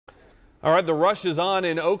All right, the rush is on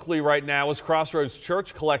in Oakley right now as Crossroads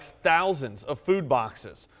Church collects thousands of food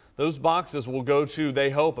boxes. Those boxes will go to,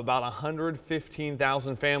 they hope, about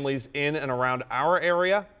 115,000 families in and around our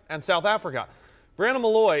area and South Africa. Brianna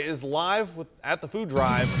Malloy is live at the food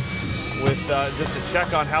drive with just a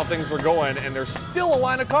check on how things are going, and there's still a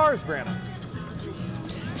line of cars, Brianna.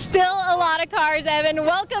 Still a lot of cars, Evan.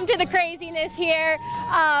 Welcome to the craziness here.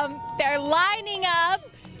 They're lining up.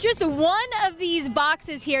 Just one of these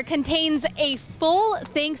boxes here contains a full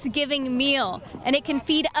Thanksgiving meal, and it can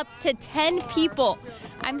feed up to 10 people.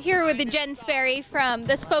 I'm here with Jen Sperry from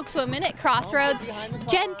the spokeswoman at Crossroads.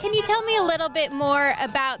 Jen, can you tell me a little bit more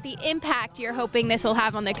about the impact you're hoping this will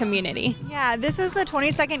have on the community? Yeah, this is the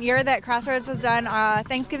 22nd year that Crossroads has done a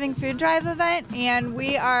Thanksgiving food drive event, and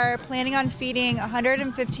we are planning on feeding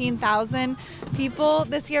 115,000 people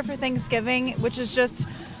this year for Thanksgiving, which is just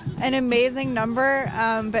an amazing number,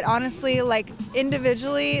 but honestly, like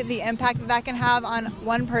individually, the impact that that can have on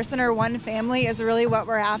one person or one family is really what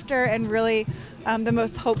we're after, and really the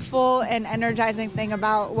most hopeful and energizing thing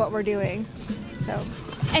about what we're doing.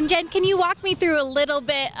 And Jen, can you walk me through a little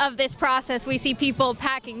bit of this process? We see people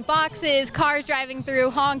packing boxes, cars driving through,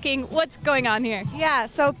 honking. What's going on here? Yeah,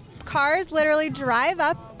 so cars literally drive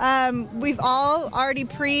up. We've all already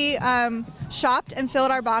shopped and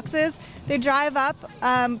filled our boxes. They drive up,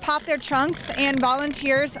 pop their trunks, and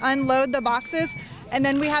volunteers unload the boxes. And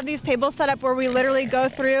then we have these tables set up where we literally go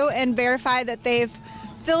through and verify that they've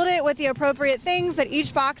filled it with the appropriate things, that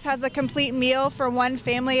each box has a complete meal for one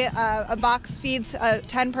family. A box feeds a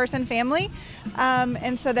 10-person family.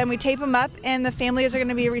 And so then we tape them up, and the families are going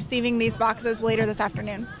to be receiving these boxes later this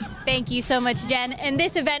afternoon. Thank you so much, Jen. And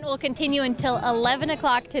this event will continue until 11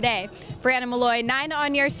 o'clock today. Brianna Malloy, 9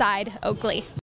 on your side, Oakley.